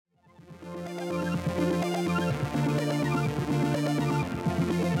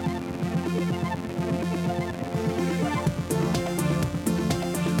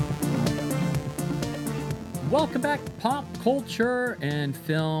back, pop culture and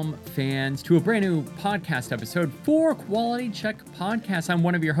film fans, to a brand new podcast episode for Quality Check Podcast. I'm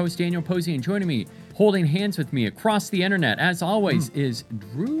one of your hosts, Daniel Posey, and joining me, holding hands with me across the internet, as always, is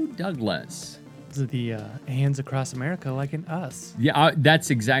Drew Douglas. The hands across America like in Us. Yeah, that's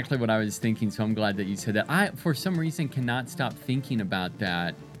exactly what I was thinking, so I'm glad that you said that. I, for some reason, cannot stop thinking about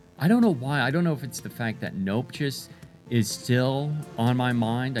that. I don't know why. I don't know if it's the fact that Nope just is still on my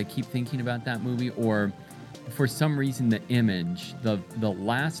mind. I keep thinking about that movie, or for some reason the image, the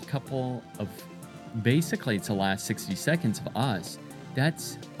last couple of, basically it's the last 60 seconds of Us,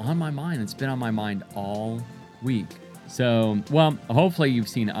 that's on my mind. It's been on my mind all week. So, well, hopefully you've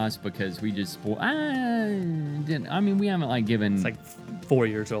seen Us, because we just, we haven't given... It's like 4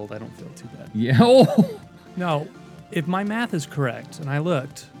 years old. I don't feel too bad. Yeah. Oh. No, if my math is correct, and I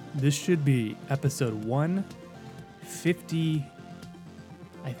looked, this should be episode 150,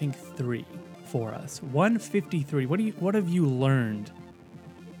 I think 3 for us. 153. What have you learned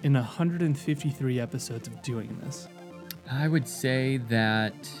in 153 episodes of doing this? I would say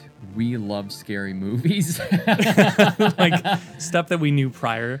that we love scary movies. Like stuff that we knew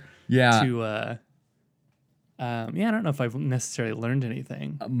prior to I don't know if I've necessarily learned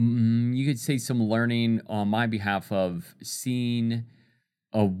anything. You could say some learning on my behalf of seeing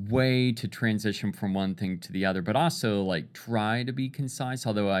a way to transition from one thing to the other, but also like try to be concise,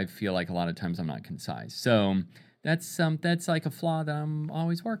 although I feel like a lot of times I'm not concise. So that's like a flaw that I'm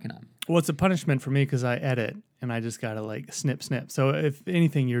always working on. Well, it's a punishment for me because I edit and I just gotta like snip. So if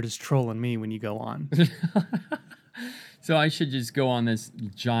anything, you're just trolling me when you go on. So I should just go on this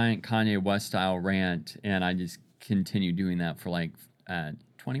giant Kanye West style rant, and I just continue doing that for like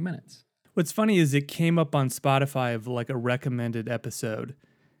 20 minutes. What's funny is it came up on Spotify of like a recommended episode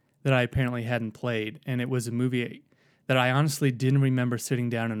that I apparently hadn't played, and it was a movie that I honestly didn't remember sitting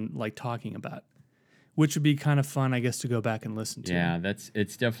down and like talking about, which would be kind of fun, I guess, to go back and listen to. Yeah,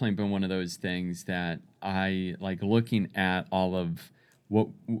 it's definitely been one of those things that I like looking at all of what,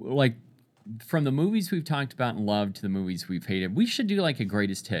 like, from the movies we've talked about and loved to the movies we've hated. We should do like a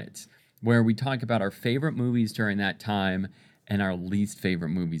greatest hits where we talk about our favorite movies during that time and our least favorite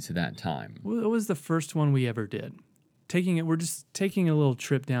movies of that time. Well, it was the first one we ever did. We're just taking a little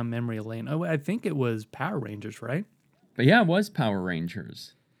trip down memory lane. Oh, I think it was Power Rangers, right? But yeah, it was Power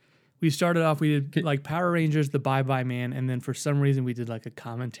Rangers. We started off, we did like Power Rangers, the Bye Bye Man, and then for some reason we did like a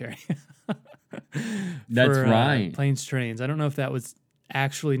commentary. That's right. Planes, Trains. I don't know if that was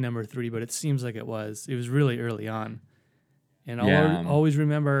actually number 3, but it seems like it was. It was really early on. And I'll always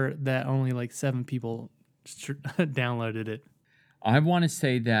remember that only like 7 people downloaded it. I want to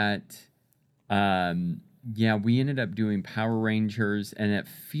say that, we ended up doing Power Rangers, and it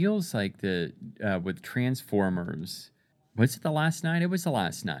feels like with Transformers, was it the last night? It was the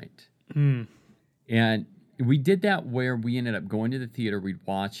last night. And we did that where we ended up going to the theater, we'd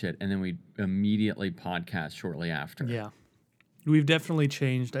watch it, and then we'd immediately podcast shortly after. Yeah. We've definitely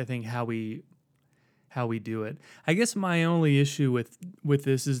changed, I think, how we do it. I guess my only issue with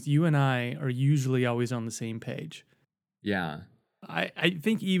this is you and I are usually always on the same page. Yeah. I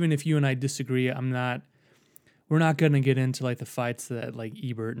think even if you and I disagree, we're not going to get into like the fights that like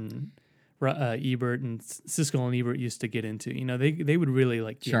Ebert and Siskel and Ebert used to get into. You know, they would really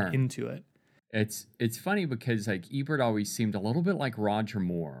like get into it. It's funny because like Ebert always seemed a little bit like Roger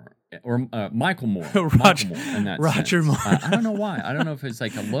Moore or Michael Moore. Roger Moore. Moore. I don't know why. I don't know if it's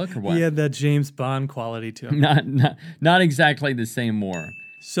like a look or what. He had that James Bond quality to him. Not exactly the same Moore.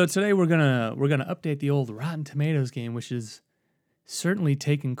 So today we're gonna update the old Rotten Tomatoes game, which is certainly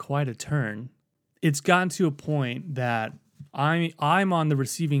taken quite a turn. It's gotten to a point that I'm on the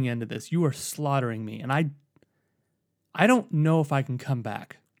receiving end of this. You are slaughtering me, and I don't know if I can come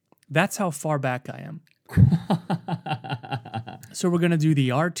back. That's how far back I am. So we're going to do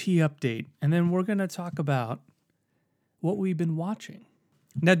the RT update, and then we're going to talk about what we've been watching.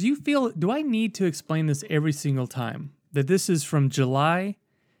 Now, do I need to explain this every single time? That this is from July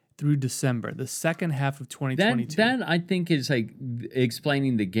through December, the second half of 2022? That I think is like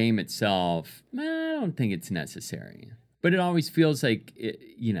explaining the game itself. I don't think it's necessary. But it always feels like,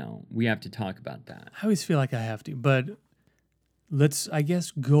 we have to talk about that. I always feel like I have to, but let's, I guess,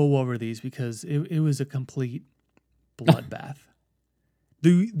 go over these because it was a complete bloodbath.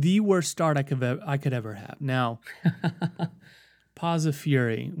 The worst start I could ever have. Now, Paws of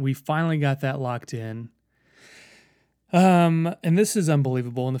Fury. We finally got that locked in. And this is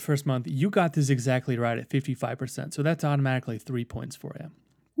unbelievable. In the first month, you got this exactly right at 55%. So that's automatically 3 points for you.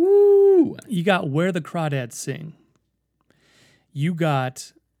 Woo! You got Where the Crawdads Sing. You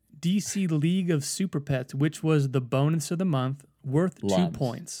got DC League of Super Pets, which was the bonus of the month, worth 2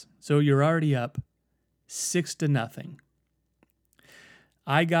 points. So you're already up 6-0.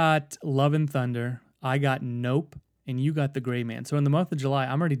 I got Love and Thunder. I got Nope, and you got The Gray Man. So in the month of July,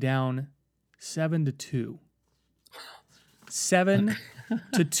 I'm already down 7-2.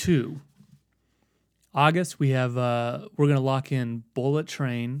 7-2. August, we have we're gonna lock in Bullet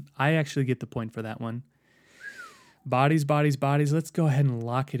Train. I actually get the point for that one. Bodies, Bodies, Bodies. Let's go ahead and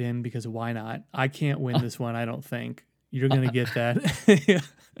lock it in because why not? I can't win this one, I don't think. You're gonna get that.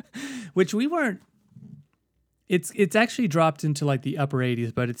 Which we weren't. It's actually dropped into like the upper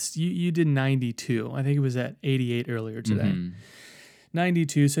 80s, but it's you did 92. I think it was at 88 earlier today. Mm-hmm.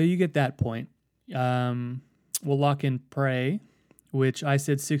 92, so you get that point. We'll lock in Prey, which I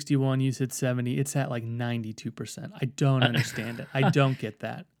said 61, you said 70. It's at like 92%. I don't understand it. I don't get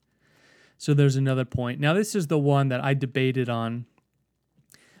that. So there's another point. Now this is the one that I debated on.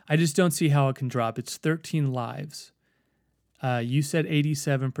 I just don't see how it can drop. It's 13 Lives. You said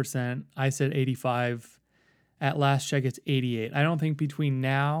 87%. I said 85. At last check, it's 88. I don't think between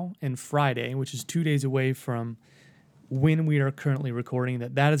now and Friday, which is 2 days away from when we are currently recording,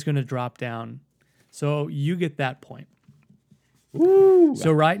 that is going to drop down. So you get that point. Woo!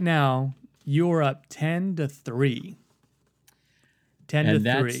 So right now, you're up 10-3.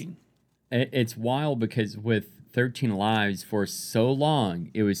 10-3. It's wild because with 13 Lives for so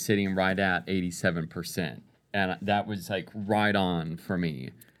long, it was sitting right at 87%. And that was like right on for me.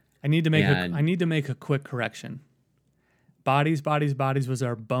 I need to make a quick correction. Bodies, Bodies, Bodies was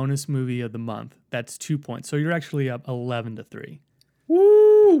our bonus movie of the month. That's 2 points. So you're actually up 11-3.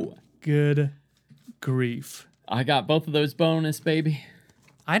 Woo! Good grief. I got both of those bonus, baby.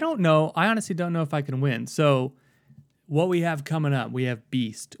 I don't know. I honestly don't know if I can win. So what we have coming up, we have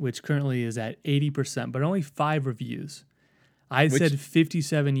Beast, which currently is at 80%, but only 5 reviews. I said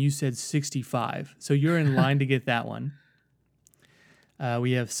 57, you said 65. So you're in line to get that one.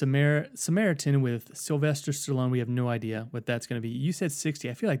 We have Samaritan with Sylvester Stallone. We have no idea what that's going to be. You said 60.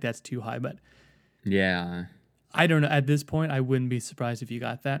 I feel like that's too high, but yeah, I don't know. At this point, I wouldn't be surprised if you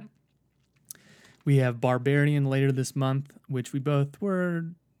got that. We have Barbarian later this month, which we both were.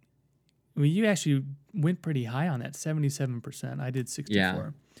 Well, you actually went pretty high on that, 77%. I did 64. Yeah.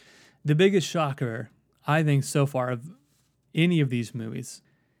 The biggest shocker, I think, so far of any of these movies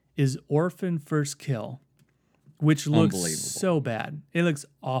is Orphan First Kill, which looks so bad. It looks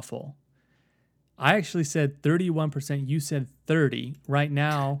awful. I actually said 31%. You said 30%. Right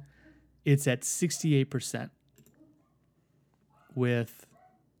now, it's at 68% with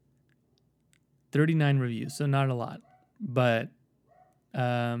 39 reviews, so not a lot. But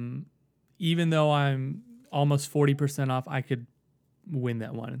even though I'm almost 40% off, I could win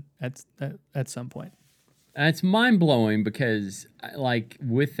that one at some point. It's mind-blowing because, like,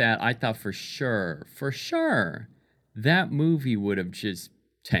 with that, I thought for sure, that movie would have just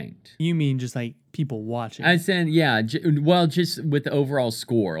tanked. You mean just, like, people watching? I said, yeah, well, just with the overall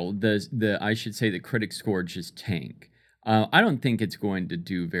score, I should say the critic score just tanked. I don't think it's going to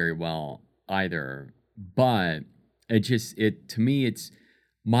do very well either, but to me, it's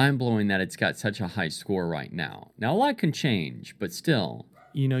mind-blowing that it's got such a high score right now. Now, a lot can change, but still.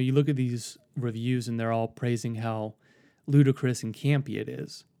 You know, you look at these reviews and they're all praising how ludicrous and campy it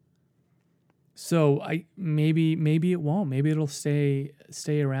is. So maybe it won't. Maybe it'll stay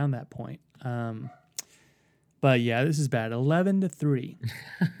around that point. But yeah, this is bad. 11-3.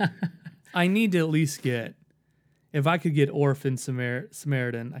 I need to at least get, if I could get Orphan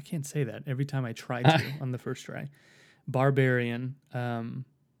Samaritan. I can't say that every time I try to on the first try. Barbarian, and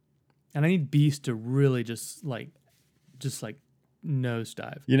I need Beast to really just like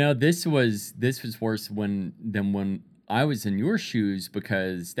nosedive. You know, this was worse than when I was in your shoes,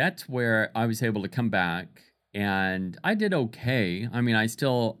 because that's where I was able to come back and I did okay. I mean, I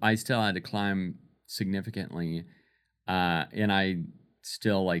still had to climb significantly, and I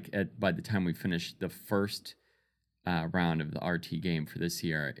still by the time we finished the first round of the RT game for this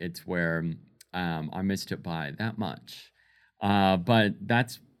year, it's where I missed it by that much. But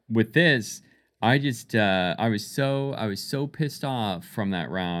that's with this. I just I was so pissed off from that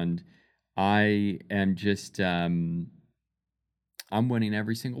round. I am just I'm winning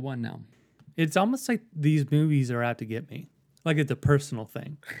every single one now. It's almost like these movies are out to get me. Like it's a personal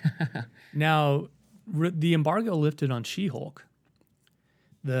thing. Now, the embargo lifted on She-Hulk.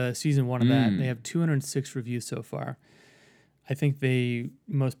 The season 1 of that. They have 206 reviews so far. I think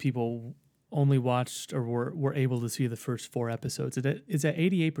most people only watched or were able to see the first 4 episodes. It's at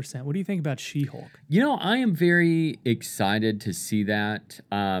 88%. What do you think about She-Hulk? You know, I am very excited to see that.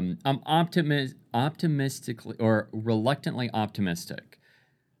 I'm optimistically or reluctantly optimistic.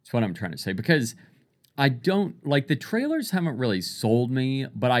 That's what I'm trying to say, because I don't like the trailers haven't really sold me,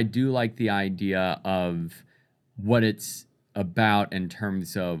 but I do like the idea of what it's about in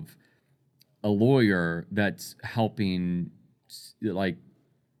terms of a lawyer that's helping like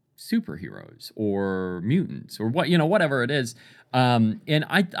superheroes or mutants or whatever it is. And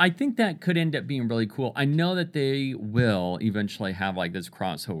I think that could end up being really cool. I know that they will eventually have like this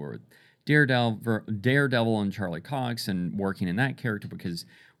crossover with Daredevil and Charlie Cox and working in that character, because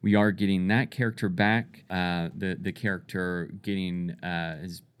we are getting that character back. The character getting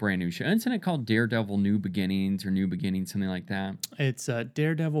his brand new show. Isn't it called Daredevil New Beginnings or New Beginnings, something like that? It's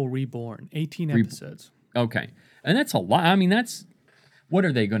Daredevil Reborn, 18 episodes. Okay. And that's a lot. I mean, what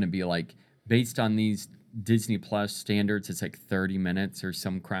are they going to be like based on these Disney Plus standards? It's like 30 minutes or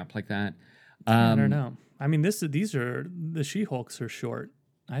some crap like that. I don't know. I mean, these are the She-Hulks are short.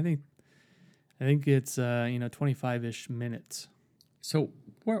 I think it's 25-ish minutes. So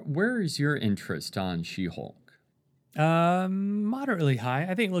where is your interest on She-Hulk? Moderately high.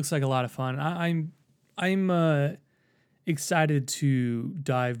 I think it looks like a lot of fun. I'm excited to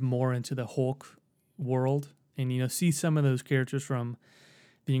dive more into the Hulk world and see some of those characters from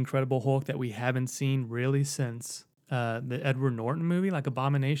the Incredible Hulk that we haven't seen really since the Edward Norton movie, like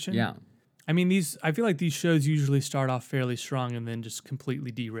Abomination. Yeah. I mean, I feel like these shows usually start off fairly strong and then just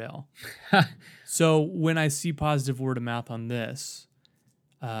completely derail. So when I see positive word of mouth on this,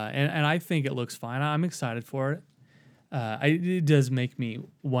 and I think it looks fine, I'm excited for it. It does make me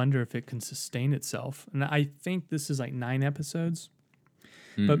wonder if it can sustain itself. And I think this is like 9 episodes,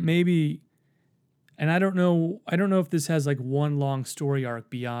 but maybe, and I don't know if this has like one long story arc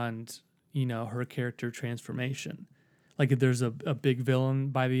beyond, her character transformation. Like if there's a big villain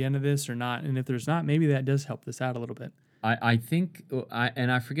by the end of this or not. And if there's not, maybe that does help this out a little bit. I think,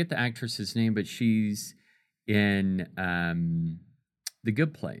 and I forget the actress's name, but she's in The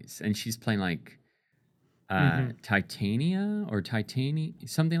Good Place, and she's playing like Titania or Titania,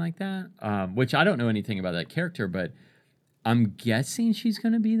 something like that, which I don't know anything about that character, but I'm guessing she's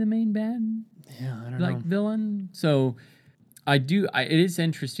going to be the main bad Yeah, I don't know. villain. So it is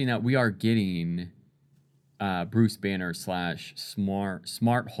interesting that we are getting Bruce Banner /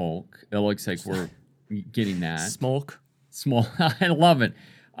 Smart Hulk. It looks like we're getting that. Smolk. I love it.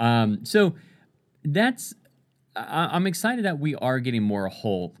 So I'm excited that we are getting more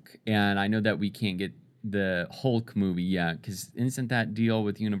Hulk, and I know that we can't get the Hulk movie yet, because isn't that deal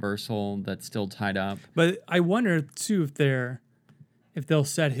with Universal that's still tied up? But I wonder too if they'll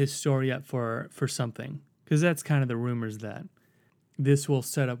set his story up for something, because that's kind of the rumors that this will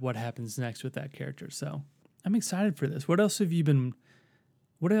set up what happens next with that character. So I'm excited for this. What else have you been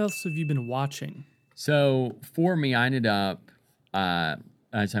watching? So for me, I ended up,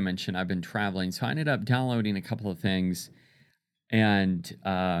 as I mentioned, I've been traveling, so I ended up downloading a couple of things and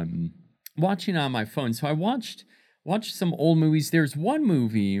watching on my phone. So I watched some old movies. There's one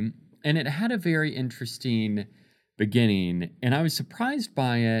movie, and it had a very interesting beginning, and I was surprised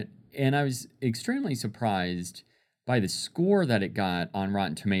by it, and I was extremely surprised by the score that it got on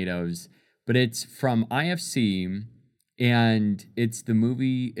Rotten Tomatoes. But it's from IFC, and it's a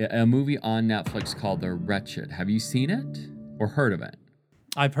movie on Netflix called The Wretched. Have you seen it or heard of it?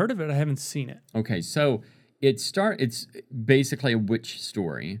 I've heard of it. I haven't seen it. Okay, so it's basically a witch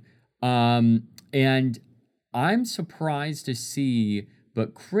story. And I'm surprised to see,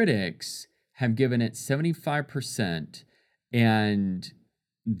 but critics have given it 75%, and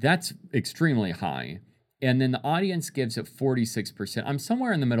that's extremely high. And then the audience gives it 46%. I'm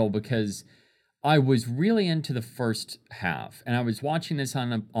somewhere in the middle because I was really into the first half, and I was watching this on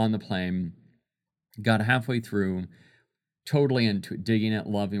the plane, got halfway through, totally into it, digging it,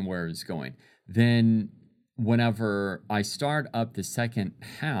 loving where it's going. Then whenever I start up the second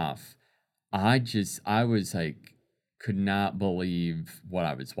half, I was like, could not believe what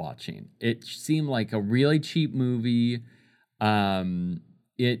I was watching. It seemed like a really cheap movie.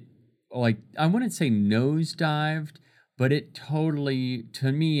 It, like, I wouldn't say nosedived, but it totally,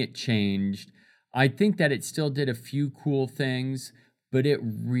 to me, it changed. I think that it still did a few cool things, but it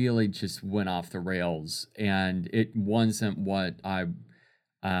really just went off the rails, and it wasn't what I,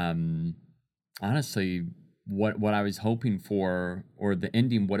 honestly, what I was hoping for, or the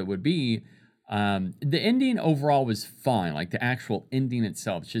ending, what it would be. The ending overall was fine, like the actual ending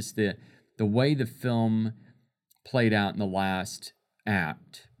itself. It's just the way the film played out in the last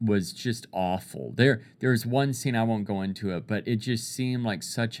act was just awful. There's one scene, I won't go into it, but it just seemed like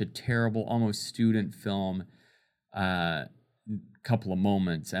such a terrible, almost student film couple of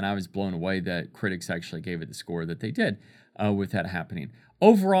moments, and I was blown away that critics actually gave it the score that they did with that happening.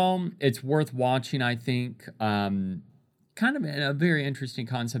 Overall, it's worth watching, I think. Kind of a very interesting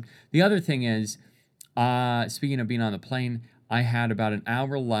concept. The other thing is, Speaking of being on the plane, I had about an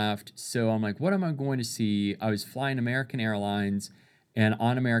hour left, so I'm like, what am I going to see? I was flying American Airlines, and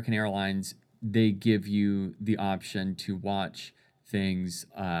on American Airlines, they give you the option to watch things,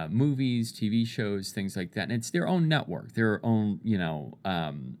 movies, TV shows, things like that. And it's their own network, their own,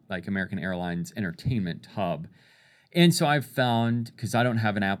 like American Airlines entertainment hub. And so I've found, because I don't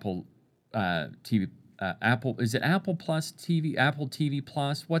have an Apple TV, is it Apple Plus TV, Apple TV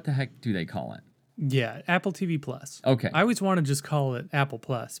Plus? What the heck do they call it? Yeah, Apple TV Plus. Okay. I always want to just call it Apple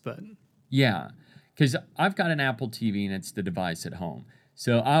Plus, but Yeah, because I've got an Apple TV and it's the device at home.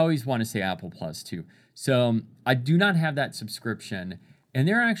 So I always want to say Apple Plus too. So I do not have that subscription. And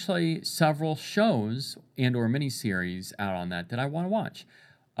there are actually several shows and or miniseries out on that I want to watch.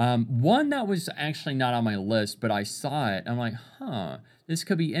 One that was actually not on my list, but I saw it. I'm like, this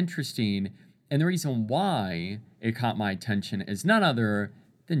could be interesting. And the reason why it caught my attention is none other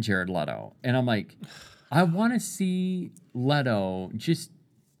than Jared Leto. And I'm like, I want to see Leto just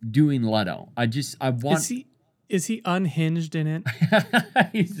doing Leto. I want. Is he unhinged in it?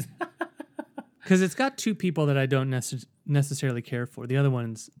 He's- Because it's got two people that I don't necessarily care for. The other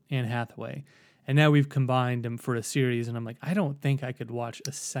one's Anne Hathaway. And now we've combined them for a series, and I'm like, I don't think I could watch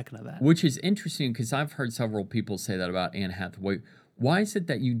a second of that. Which is interesting because I've heard several people say that about Anne Hathaway. Why is it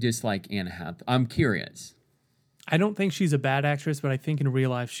that you dislike Anne Hathaway? I'm curious. I don't think she's a bad actress, but I think in real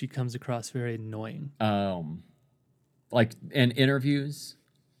life she comes across very annoying. Like in interviews?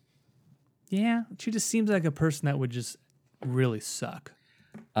 Yeah, she just seems like a person that would just really suck.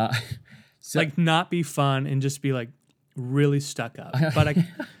 So, Like not be fun and just be like really stuck up. But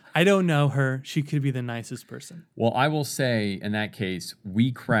I don't know her. She could be the nicest person. well, I will say in that case,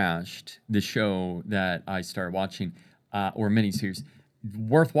 We Crashed, the show that I started watching, or miniseries,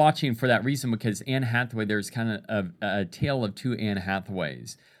 worth watching for that reason because Anne Hathaway, there's kind of a tale of two Anne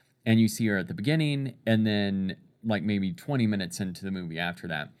Hathaways. And you see her at the beginning and then like maybe 20 minutes into the movie after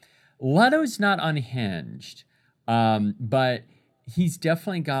that. Leto's not unhinged, but he's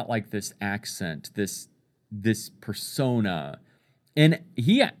definitely got like this accent, this persona, and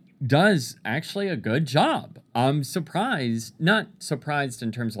he does actually a good job. I'm surprised, not surprised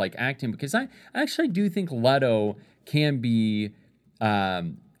in terms of like acting, because I actually do think Leto can be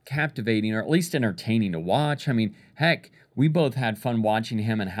captivating or at least entertaining to watch. I mean, heck, we both had fun watching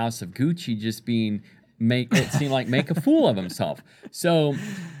him in House of Gucci just being make a fool of himself. So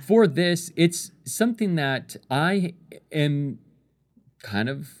for this, it's something that I am kind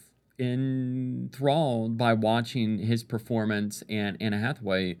of enthralled by watching his performance and Anna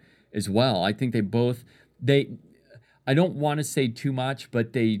Hathaway as well. I think I don't want to say too much,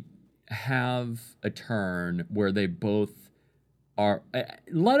 but they have a turn where they both are.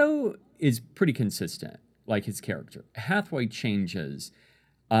 Leto is pretty consistent, like his character. Hathaway changes,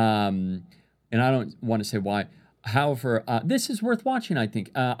 and I don't want to say why. However, this is worth watching, I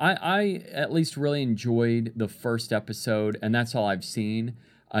think. I at least really enjoyed the first episode, and that's all I've seen.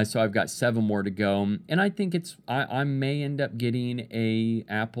 So I've got 7 more to go. And I think I may end up getting a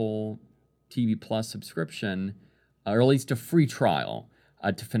Apple TV Plus subscription, or at least a free trial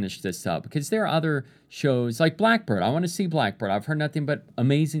to finish this up. Because there are other shows like Blackbird. I want to see Blackbird. I've heard nothing but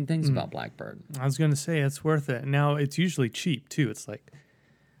amazing things about Blackbird. I was going to say it's worth it. Now it's usually cheap too. It's like,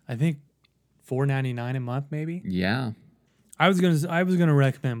 I think $4.99 a month, maybe. Yeah. I was gonna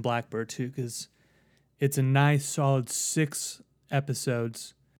recommend Blackbird too because it's a nice, solid 6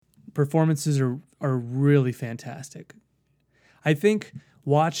 episodes. Performances are really fantastic. I think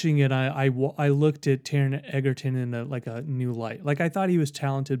watching it, I looked at Taron Egerton in a new light. Like I thought he was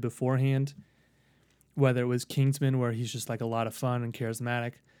talented beforehand, whether it was Kingsman where he's just like a lot of fun and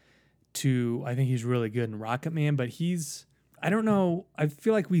charismatic, to I think he's really good in Rocketman, but I don't know. I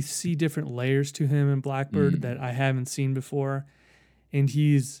feel like we see different layers to him in Blackbird that I haven't seen before. And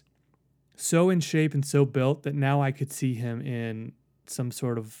he's so in shape and so built that now I could see him in some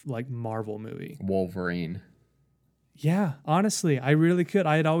sort of like Marvel movie. Wolverine. Yeah, honestly, I really could.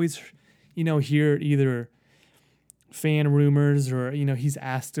 I had always, hear either fan rumors or, he's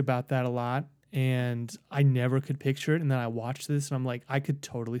asked about that a lot. And I never could picture it. And then I watched this and I'm like, I could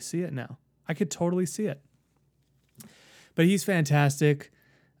totally see it now. I could totally see it. But he's fantastic.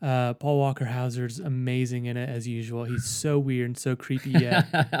 Paul Walker Hauser's amazing in it as usual. He's so weird and so creepy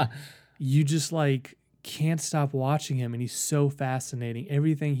yet you just like can't stop watching him, and he's so fascinating.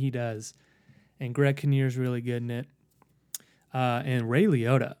 Everything he does, and Greg Kinnear's really good in it. And Ray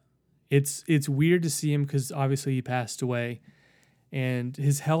Liotta, it's weird to see him because obviously he passed away, and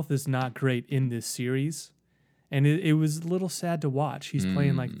his health is not great in this series, and it was a little sad to watch. He's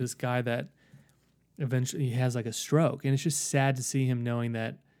playing like this guy that eventually he has like a stroke, and it's just sad to see him knowing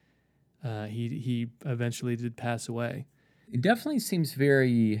that He eventually did pass away. It definitely seems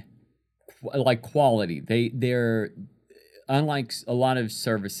very like quality. They're unlike a lot of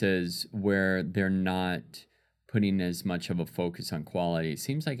services where they're not putting as much of a focus on quality. It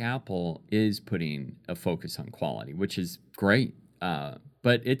seems like Apple is putting a focus on quality, which is great.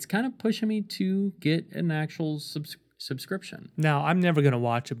 But it's kind of pushing me to get an actual subscription. Now, I'm never gonna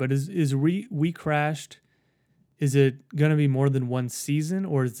watch it, but is We Crashed? Is it gonna be more than one season,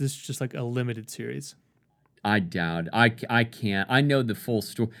 or is this just like a limited series? I doubt. I can't. I know the full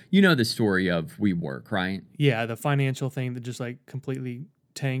story. You know the story of WeWork, right? Yeah, the financial thing that just like completely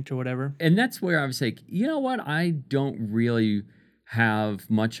tanked or whatever. And that's where I was like, you know what? I don't really have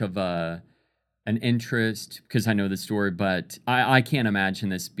much of an interest because I know the story, but I can't imagine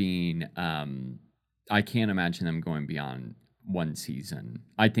this being. I can't imagine them going beyond one season.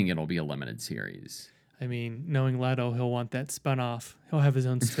 I think it'll be a limited series. I mean, knowing Leto, he'll want that spun off. He'll have his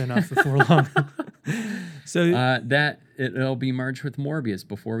own spin off before long. So that it'll be merged with Morbius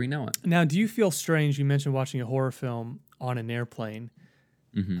before we know it. now, do you feel strange? You mentioned watching a horror film on an airplane.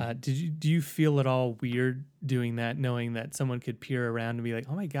 Do you feel at all weird doing that, knowing that someone could peer around and be like,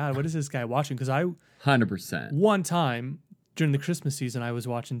 "Oh my God, what is this guy watching?" Because 100%. one time during the Christmas season, I was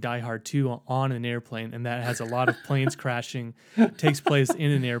watching Die Hard 2 on an airplane, and that has a lot of planes crashing, takes place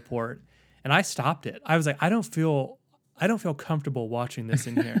in an airport, and I stopped it. I was like, I don't feel comfortable watching this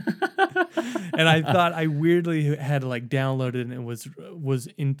in here. And I thought I weirdly had like downloaded it and was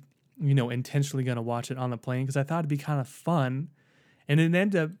intentionally going to watch it on the plane because I thought it'd be kind of fun, and it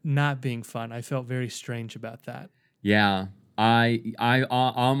ended up not being fun. I felt very strange about that. Yeah, I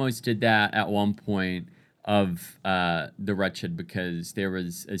almost did that at one point of The Wretched because there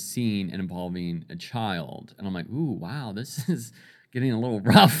was a scene involving a child, and I'm like, ooh, wow, this is getting a little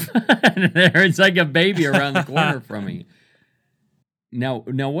rough. And there's like a baby around the corner from me. Now,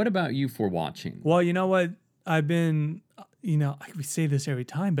 what about you for watching? Well, you know what? I've been, we say this every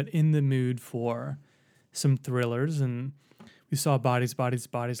time, but in the mood for some thrillers. And we saw Bodies, Bodies,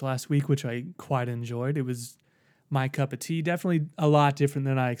 Bodies last week, which I quite enjoyed. It was my cup of tea. Definitely a lot different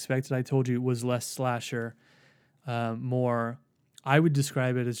than I expected. I told you it was less slasher, more, I would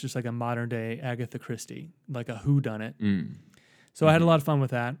describe it as just like a modern day Agatha Christie, like a whodunit. So I had a lot of fun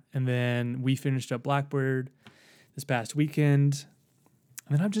with that. And then we finished up Blackbird this past weekend.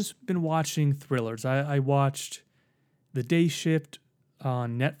 And then I've just been watching thrillers. I watched The Day Shift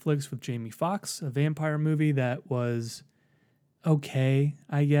on Netflix with Jamie Foxx, a vampire movie that was okay,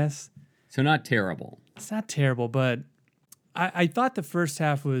 I guess. So not terrible. It's not terrible, but I thought the first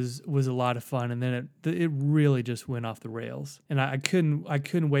half was a lot of fun, and then it really just went off the rails. And I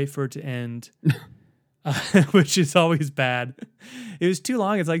couldn't wait for it to end, which is always bad. It was too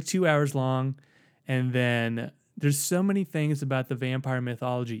long. It's like 2 hours long, and then there's so many things about the vampire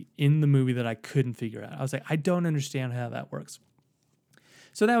mythology in the movie that I couldn't figure out. I was like, I don't understand how that works.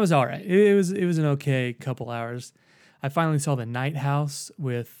 So that was all right. It was an okay couple hours. I finally saw The Night House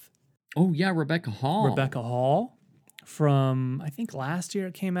with Rebecca Hall from, I think last year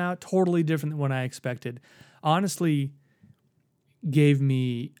it came out. Totally different than what I expected. Honestly, gave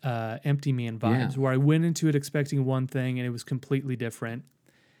me Empty Man vibes, where I went into it expecting one thing and it was completely different.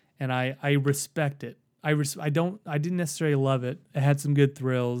 And I respect it. I didn't necessarily love it. It had some good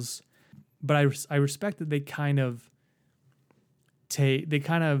thrills, but I respect that they kind of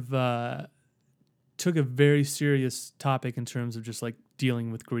took a very serious topic in terms of just like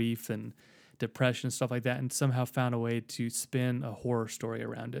dealing with grief and depression and stuff like that, and somehow found a way to spin a horror story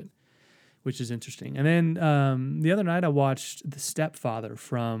around it, which is interesting. And then the other night I watched The Stepfather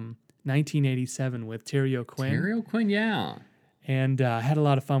from 1987 with Terry O'Quinn. Terry O'Quinn, yeah. And had a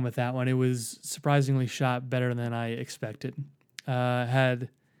lot of fun with that one. It was surprisingly shot better than I expected. Had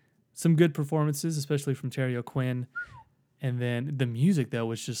some good performances, especially from Terry O'Quinn. And then the music, though,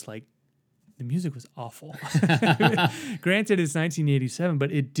 was just like, the music was awful. Granted, it's 1987,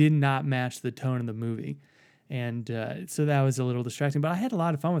 but it did not match the tone of the movie. And so that was a little distracting. But I had a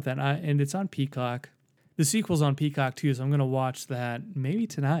lot of fun with that. And it's on Peacock. The sequel's on Peacock, too, so I'm going to watch that maybe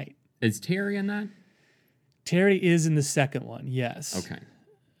tonight. Is Terry in that? Terry is in the second one, yes. Okay.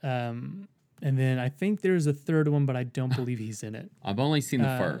 And then I think there's a third one, but I don't believe he's in it. I've only seen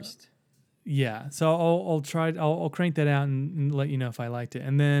the first. Yeah, so I'll crank that out and let you know if I liked it.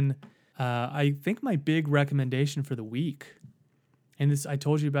 And then I think my big recommendation for the week, and this I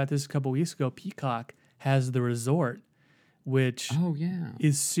told you about this a couple weeks ago, Peacock has The Resort, which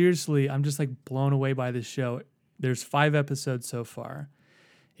is seriously, I'm just like blown away by this show. There's 5 episodes so far.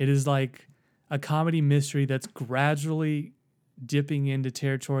 It is like a comedy mystery that's gradually dipping into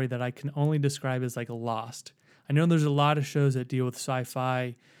territory that I can only describe as like Lost. I know there's a lot of shows that deal with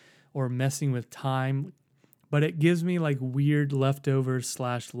sci-fi or messing with time, but it gives me like weird leftovers /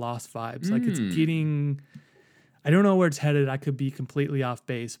 lost vibes. Like it's getting, I don't know where it's headed. I could be completely off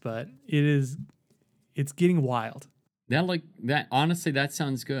base, but it's getting wild. That honestly, that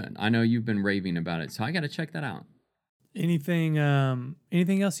sounds good. I know you've been raving about it, so I got to check that out. Anything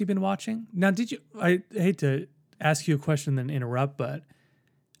else you've been watching? Now, I hate to ask you a question then interrupt, but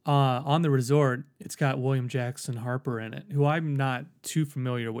on The Resort, it's got William Jackson Harper in it, who I'm not too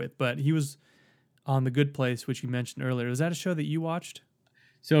familiar with, but he was on The Good Place, which you mentioned earlier. Is that a show that you watched?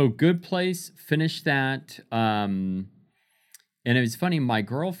 So Good Place, finished that. And it was funny, my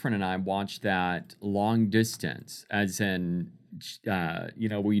girlfriend and I watched that long distance, as in,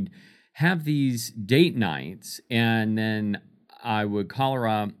 we'd have these date nights, and then I would call her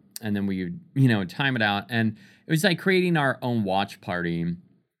up, and then we would, time it out. And it was like creating our own watch party,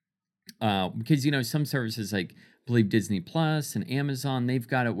 because, some services like, I believe Disney Plus and Amazon, they've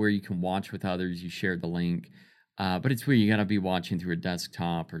got it where you can watch with others. You share the link. But it's weird. You got to be watching through a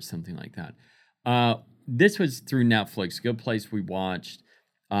desktop or something like that. This was through Netflix. Good Place we watched.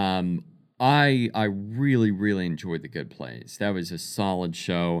 I really, really enjoyed The Good Place. That was a solid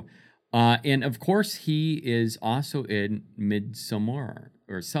show. And of course, he is also in Midsummer,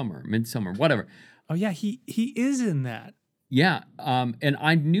 whatever. Oh yeah, he is in that. Yeah. And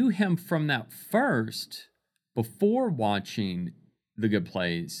I knew him from that first before watching The Good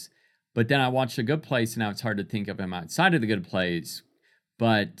Place. But then I watched The Good Place, and now it's hard to think of him outside of The Good Place.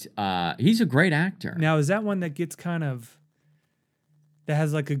 But he's a great actor. Now, is that one that gets that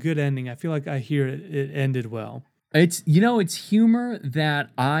has like a good ending? I feel like I hear it ended well. It's humor that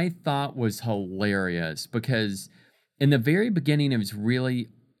I thought was hilarious, because in the very beginning, it was really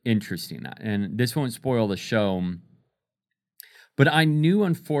interesting. And this won't spoil the show, but I knew,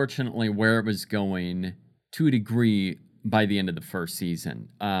 unfortunately, where it was going to a degree by the end of the first season.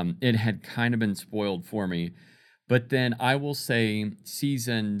 It had kind of been spoiled for me. But then I will say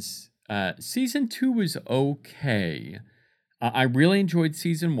season 2 was okay. I really enjoyed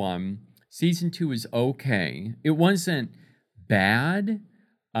season 1. Season 2 was okay. It wasn't bad,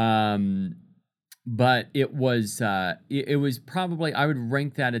 but it was probably, I would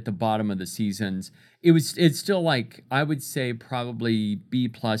rank that at the bottom of the seasons. It's still like, I would say probably B+,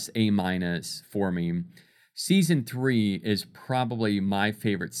 A- for me. Season 3 is probably my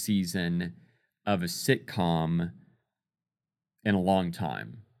favorite season of a sitcom in a long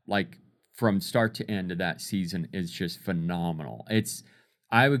time. Like, from start to end of that season is just phenomenal.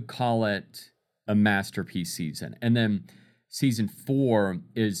 I would call it a masterpiece season. And then season 4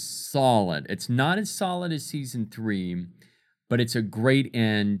 is solid. It's not as solid as season 3, but it's a great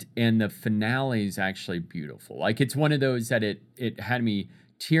end, and the finale is actually beautiful. Like, it's one of those that it had me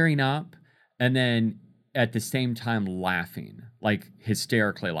tearing up, and then at the same time laughing, like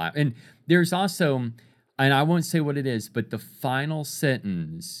hysterically laughing. And there's also, and I won't say what it is, but the final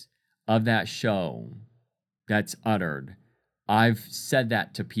sentence of that show that's uttered, I've said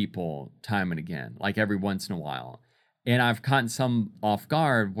that to people time and again, like every once in a while. And I've caught some off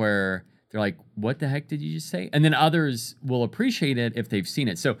guard where they're like, what the heck did you just say? And then others will appreciate it if they've seen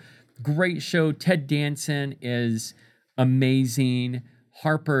it. So great show. Ted Danson is amazing.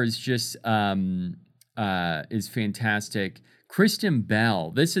 Harper is just is fantastic. Kristen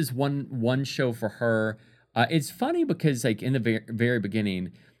Bell, this is one show for her. It's funny because, like, in the very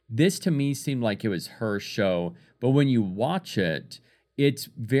beginning, this to me seemed like it was her show, but when you watch it, it's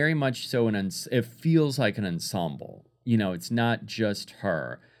very much so it feels like an ensemble. It's not just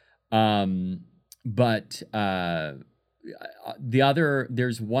her. But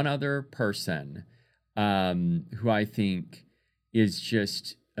there's one other person who I think is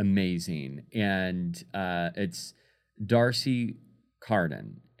just amazing, and it's Darcy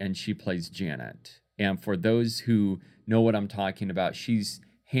Carden, and she plays Janet. And for those who know what I'm talking about, she's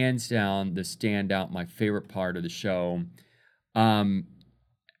hands down the standout, my favorite part of the show.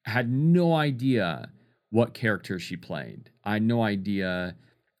 Had no idea what character she played. I had no idea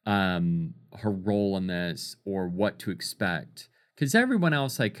her role in this or what to expect, because everyone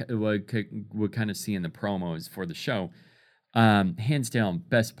else I would kind of see in the promos for the show. Hands down,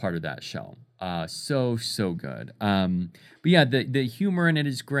 best part of that show. So good. But yeah, the humor in it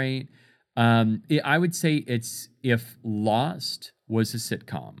is great. I would say it's if Lost was a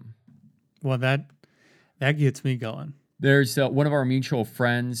sitcom. Well, that gets me going. There's one of our mutual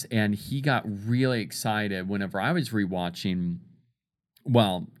friends, and he got really excited whenever I was rewatching.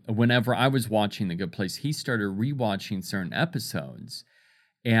 Well, whenever I was watching The Good Place, he started rewatching certain episodes,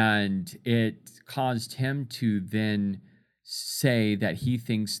 and it caused him to then say that he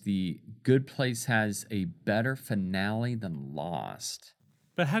thinks The Good Place has a better finale than Lost.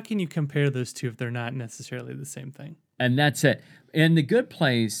 But how can you compare those two if they're not necessarily the same thing? And that's it. In The Good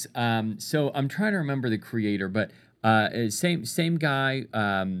Place, so I'm trying to remember the creator, but same guy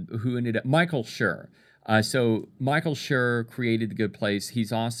who ended up Michael Schur. So Michael Schur created The Good Place.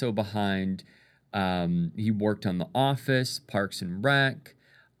 He's also behind. He worked on The Office, Parks and Rec.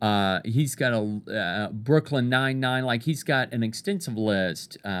 He's got a Brooklyn Nine-Nine. Like he's got an extensive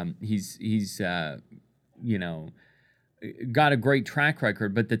list. He's you know got a great track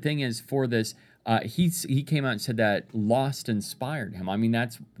record. But the thing is, for this. He came out and said that Lost inspired him. I mean,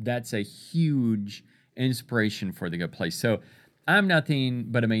 that's a huge inspiration for The Good Place. So I have nothing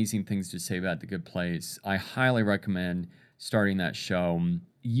but amazing things to say about The Good Place. I highly recommend starting that show.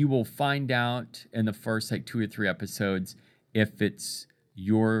 You will find out in the first like 2 or 3 episodes if it's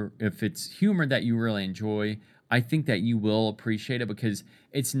humor that you really enjoy. I think that you will appreciate it because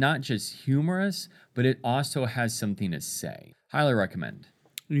it's not just humorous, but it also has something to say. Highly recommend.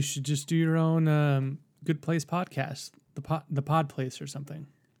 You should just do your own Good Place podcast, the Pod Place or something.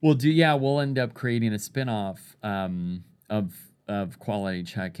 We'll end up creating a spinoff of Quality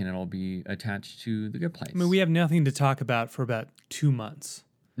Check, and it'll be attached to The Good Place. I mean, we have nothing to talk about for about 2 months.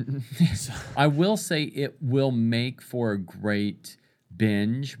 So. I will say it will make for a great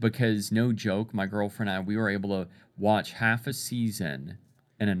binge because, no joke, my girlfriend and I, we were able to watch half a season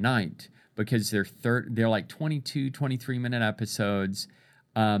in a night because they're like 22, 23-minute episodes.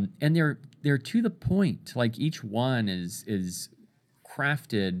 And they're to the point. Like each one is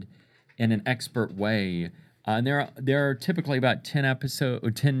crafted in an expert way. And there are typically about 10 episodes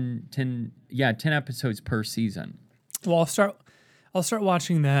per season. Well, I'll start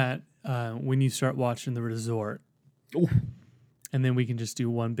watching that when you start watching The Resort. Ooh. And then we can just do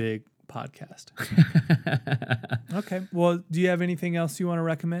one big podcast. Okay. Well, do you have anything else you want to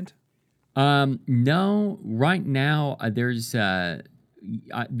recommend? No. Right now, there's a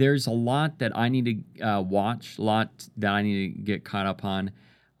lot that I need to watch, a lot that I need to get caught up on.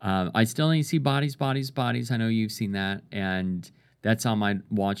 I still need to see Bodies. I know you've seen that, and that's on my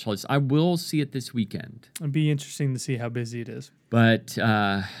watch list. I will see it this weekend. It'd be interesting to see how busy it is. But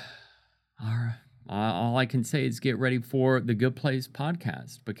all I can say is get ready for the Good Place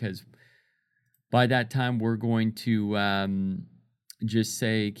podcast because by that time we're going to just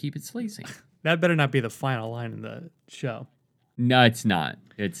say keep it sleazy. That better not be the final line in the show. No, it's not.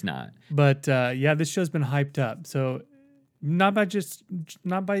 It's not. But this show's been hyped up. So not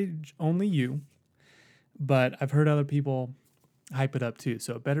by only you, but I've heard other people hype it up too.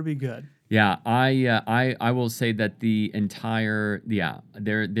 So it better be good. Yeah, I will say that the entire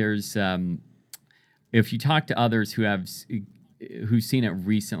there's if you talk to others who've seen it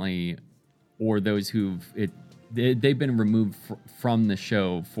recently, or those they've been removed from the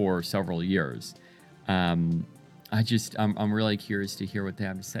show for several years. I'm really curious to hear what they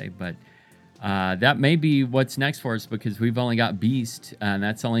have to say, but that may be what's next for us because we've only got Beast, and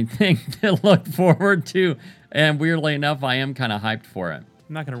that's the only thing to look forward to. And weirdly enough, I am kind of hyped for it.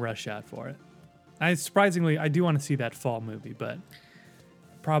 I'm not going to rush out for it. Surprisingly, I do want to see that fall movie, but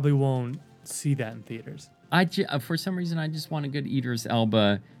probably won't see that in theaters. For some reason, I just want a good Idris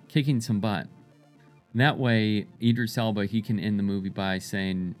Elba kicking some butt. And that way, Idris Elba, he can end the movie by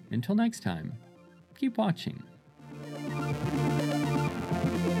saying, until next time, keep watching.